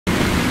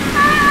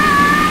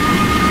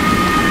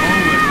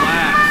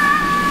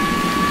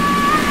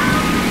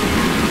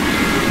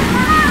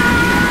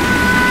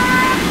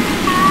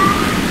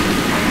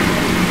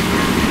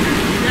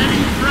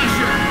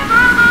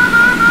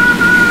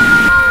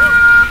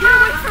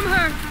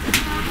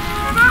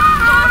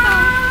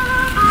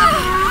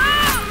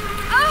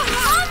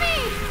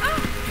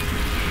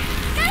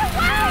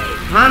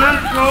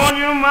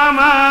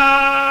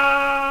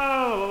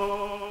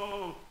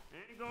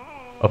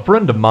A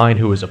friend of mine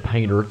who is a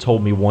painter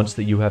told me once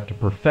that you have to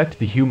perfect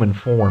the human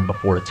form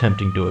before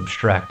attempting to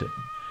abstract it,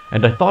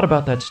 and I thought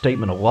about that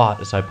statement a lot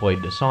as I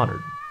played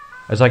Dishonored.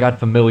 As I got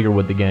familiar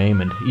with the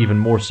game, and even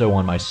more so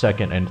on my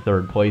second and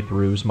third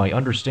playthroughs, my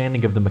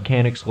understanding of the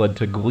mechanics led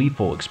to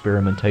gleeful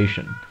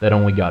experimentation that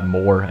only got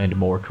more and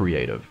more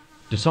creative.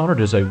 Dishonored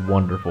is a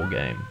wonderful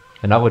game,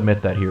 and I'll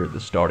admit that here at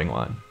the starting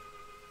line.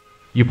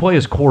 You play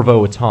as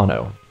Corvo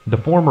Itano, the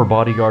former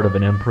bodyguard of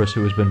an empress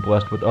who has been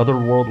blessed with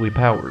otherworldly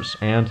powers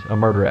and a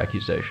murder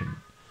accusation.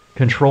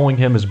 Controlling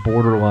him is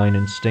borderline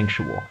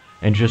instinctual,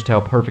 and just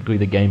how perfectly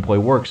the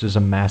gameplay works is a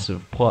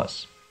massive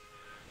plus.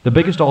 The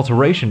biggest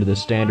alteration to the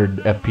standard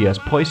FPS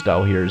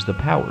playstyle here is the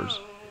powers,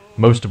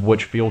 most of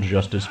which feel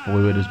just as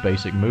fluid as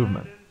basic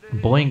movement.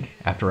 Blink,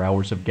 after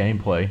hours of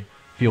gameplay,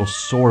 feels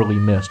sorely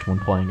missed when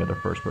playing other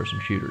first-person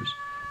shooters.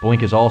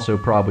 Blink is also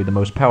probably the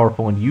most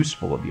powerful and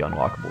useful of the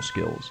unlockable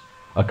skills,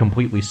 a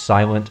completely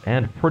silent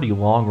and pretty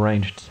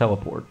long-ranged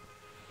teleport.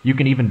 You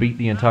can even beat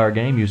the entire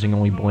game using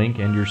only Blink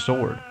and your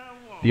sword.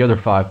 The other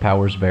 5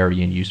 powers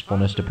vary in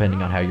usefulness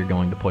depending on how you're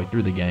going to play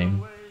through the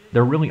game.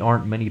 There really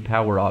aren't many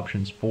power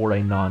options for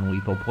a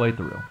non-lethal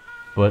playthrough,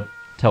 but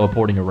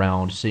teleporting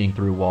around, seeing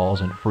through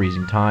walls, and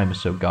freezing time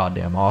is so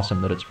goddamn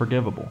awesome that it's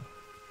forgivable.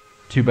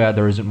 Too bad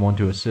there isn't one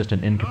to assist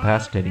in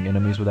incapacitating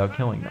enemies without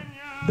killing them.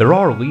 There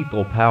are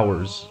lethal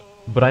powers,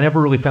 but I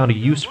never really found a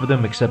use for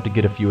them except to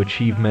get a few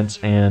achievements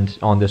and,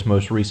 on this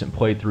most recent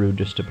playthrough,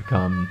 just to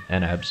become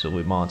an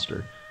absolute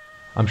monster.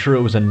 I'm sure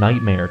it was a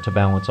nightmare to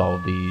balance all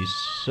of these,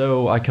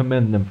 so I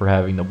commend them for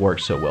having them work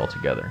so well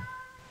together.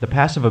 The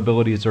passive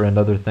abilities are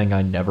another thing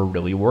I never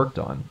really worked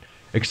on.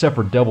 Except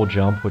for Double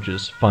Jump, which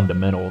is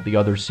fundamental, the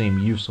others seem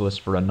useless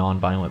for a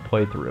non-violent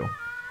playthrough.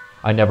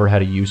 I never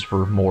had a use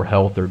for more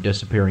health or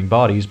disappearing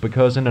bodies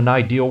because in an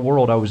ideal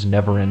world I was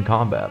never in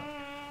combat.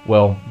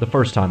 Well, the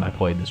first time I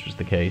played this was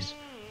the case.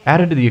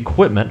 Added to the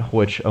equipment,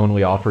 which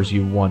only offers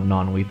you one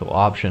non-lethal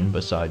option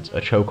besides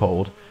a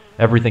chokehold,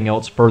 everything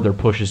else further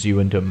pushes you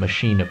into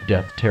machine of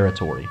death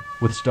territory,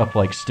 with stuff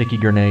like sticky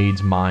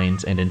grenades,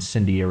 mines, and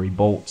incendiary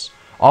bolts,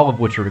 all of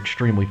which are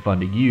extremely fun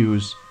to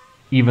use,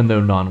 even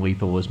though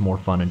non-lethal is more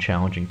fun and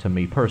challenging to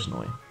me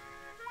personally.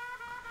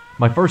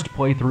 My first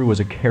playthrough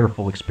was a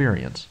careful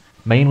experience,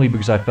 mainly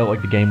because I felt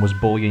like the game was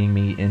bullying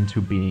me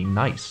into being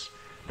nice.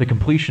 The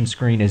completion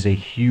screen is a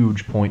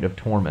huge point of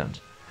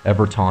torment,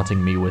 ever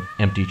taunting me with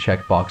empty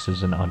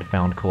checkboxes and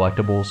unfound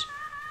collectibles.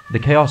 The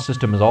chaos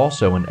system is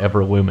also an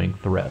ever-looming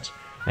threat,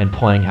 and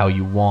playing how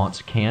you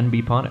want can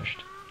be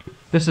punished.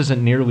 This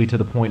isn't nearly to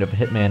the point of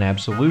Hitman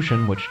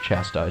Absolution, which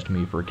chastised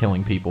me for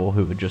killing people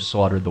who had just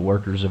slaughtered the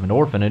workers of an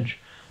orphanage,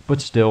 but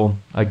still,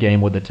 a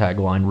game with the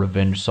tagline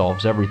 "Revenge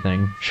solves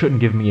everything"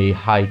 shouldn't give me a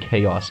high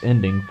chaos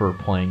ending for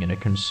playing in a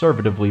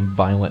conservatively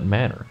violent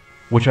manner,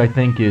 which I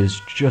think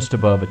is just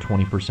above a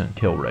 20%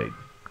 kill rate.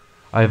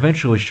 I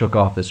eventually shook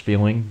off this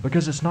feeling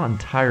because it's not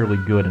entirely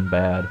good and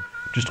bad,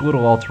 just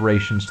little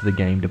alterations to the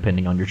game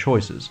depending on your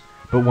choices,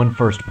 but when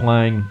first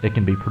playing, it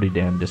can be pretty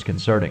damn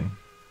disconcerting.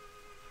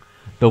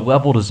 The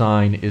level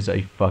design is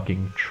a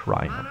fucking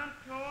triumph.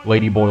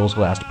 Lady Boyle's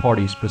Last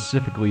Party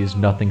specifically is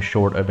nothing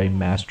short of a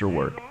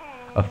masterwork,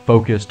 a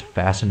focused,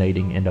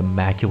 fascinating, and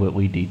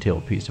immaculately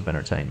detailed piece of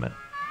entertainment.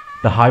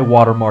 The high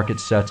watermark it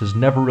sets is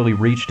never really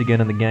reached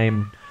again in the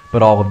game,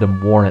 but all of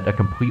them warrant a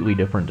completely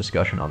different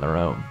discussion on their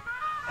own.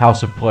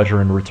 House of Pleasure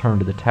and Return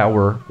to the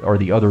Tower are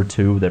the other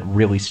two that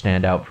really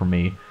stand out for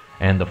me,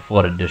 and the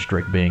Flooded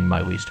District being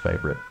my least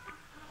favorite.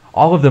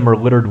 All of them are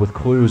littered with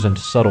clues and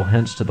subtle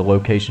hints to the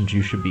locations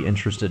you should be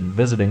interested in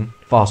visiting,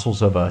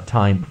 fossils of a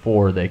time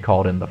before they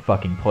called in the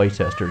fucking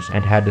playtesters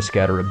and had to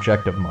scatter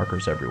objective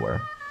markers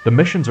everywhere. The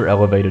missions are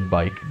elevated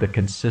by the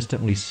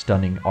consistently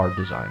stunning art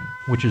design,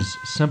 which is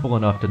simple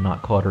enough to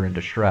not clutter and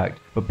distract,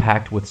 but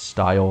packed with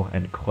style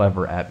and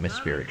clever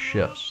atmospheric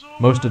shifts.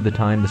 Most of the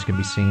time this can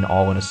be seen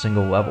all in a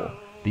single level,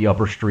 the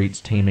upper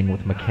streets teeming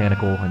with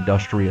mechanical,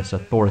 industrious,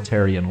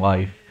 authoritarian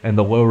life, and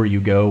the lower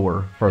you go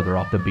or further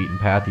off the beaten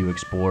path you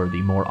explore,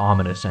 the more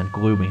ominous and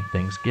gloomy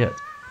things get.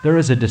 There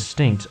is a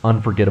distinct,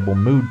 unforgettable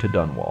mood to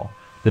Dunwall,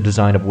 the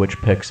design of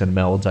which picks and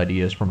melds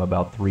ideas from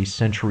about 3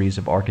 centuries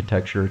of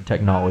architecture,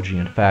 technology,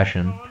 and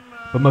fashion,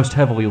 but most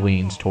heavily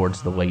leans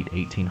towards the late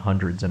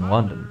 1800s in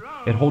London.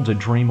 It holds a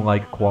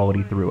dreamlike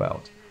quality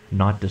throughout,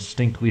 not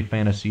distinctly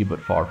fantasy but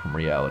far from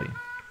reality.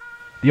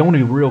 The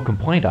only real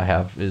complaint I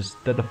have is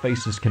that the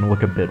faces can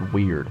look a bit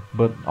weird,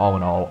 but all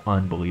in all,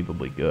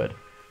 unbelievably good.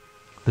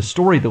 The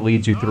story that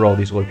leads you through all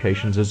these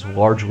locations is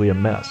largely a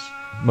mess,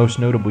 most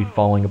notably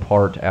falling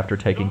apart after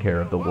taking care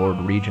of the Lord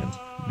Regent.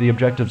 The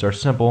objectives are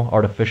simple,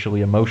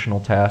 artificially emotional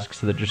tasks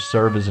that just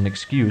serve as an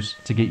excuse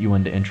to get you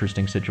into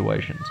interesting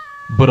situations.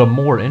 But a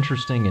more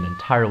interesting and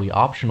entirely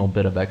optional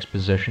bit of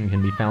exposition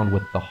can be found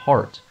with the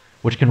Heart,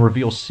 which can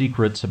reveal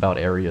secrets about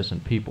areas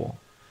and people.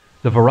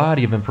 The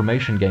variety of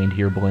information gained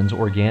here blends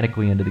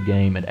organically into the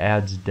game and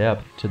adds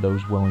depth to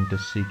those willing to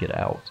seek it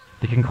out.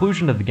 The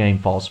conclusion of the game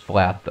falls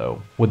flat,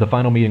 though, with the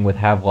final meeting with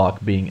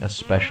Havelock being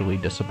especially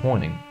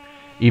disappointing,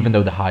 even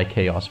though the High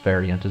Chaos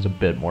variant is a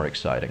bit more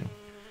exciting.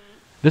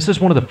 This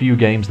is one of the few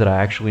games that I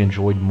actually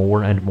enjoyed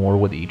more and more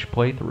with each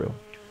playthrough.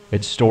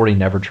 Its story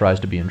never tries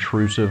to be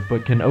intrusive,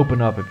 but can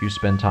open up if you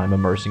spend time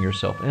immersing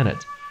yourself in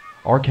it.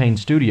 Arcane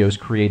Studios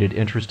created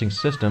interesting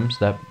systems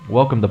that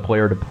welcome the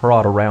player to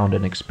prod around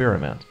and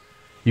experiment.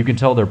 You can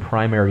tell their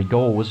primary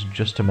goal was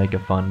just to make a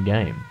fun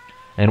game,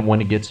 and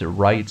when it gets it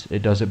right,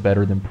 it does it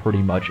better than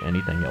pretty much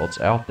anything else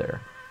out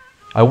there.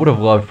 I would have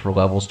loved for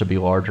levels to be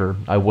larger,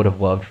 I would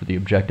have loved for the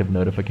objective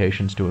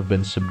notifications to have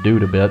been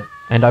subdued a bit,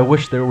 and I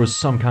wish there was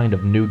some kind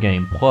of new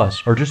game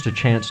plus, or just a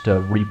chance to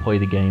replay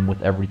the game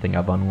with everything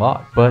I've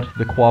unlocked, but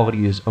the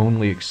quality is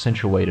only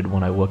accentuated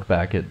when I look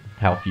back at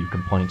how few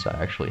complaints I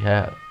actually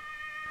had.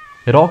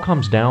 It all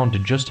comes down to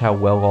just how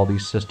well all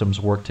these systems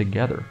work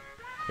together.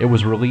 It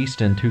was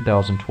released in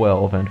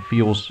 2012 and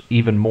feels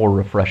even more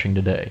refreshing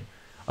today.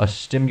 A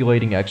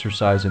stimulating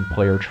exercise in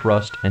player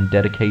trust and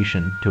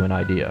dedication to an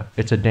idea.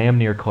 It's a damn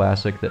near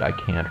classic that I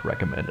can't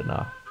recommend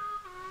enough.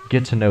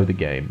 Get to know the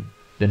game,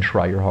 then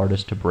try your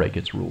hardest to break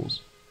its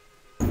rules.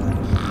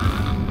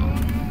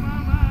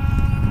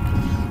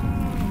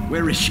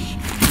 Where is she?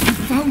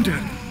 Found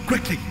her!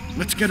 Quickly,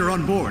 let's get her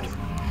on board.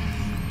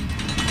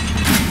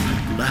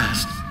 At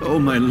last. Oh,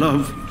 my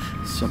love.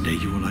 Someday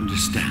you will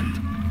understand.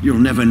 You'll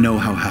never know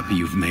how happy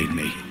you've made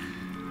me.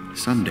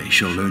 Someday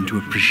she'll learn to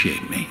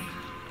appreciate me.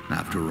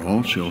 After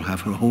all, she'll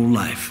have her whole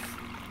life.